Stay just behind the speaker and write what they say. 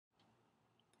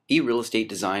eReal Estate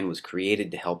Design was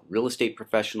created to help real estate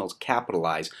professionals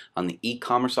capitalize on the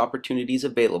e-commerce opportunities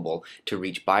available to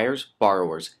reach buyers,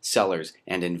 borrowers, sellers,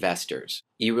 and investors.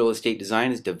 eReal Estate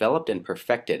Design has developed and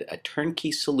perfected a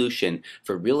turnkey solution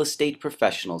for real estate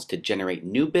professionals to generate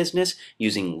new business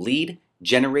using lead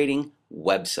generating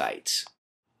websites.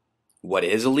 What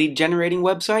is a lead generating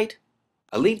website?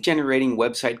 A lead generating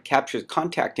website captures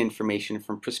contact information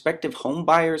from prospective home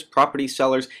buyers, property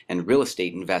sellers, and real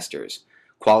estate investors.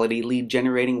 Quality lead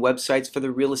generating websites for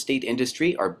the real estate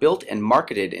industry are built and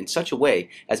marketed in such a way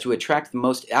as to attract the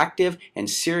most active and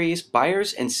serious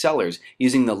buyers and sellers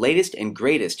using the latest and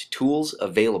greatest tools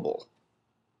available.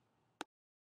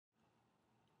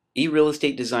 eReal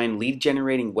Estate Design lead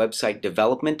generating website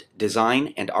development,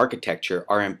 design, and architecture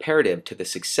are imperative to the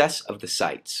success of the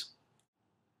sites.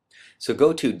 So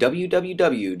go to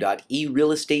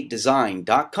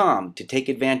www.erealestatedesign.com to take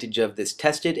advantage of this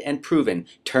tested and proven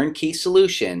turnkey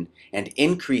solution and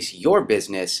increase your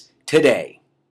business today.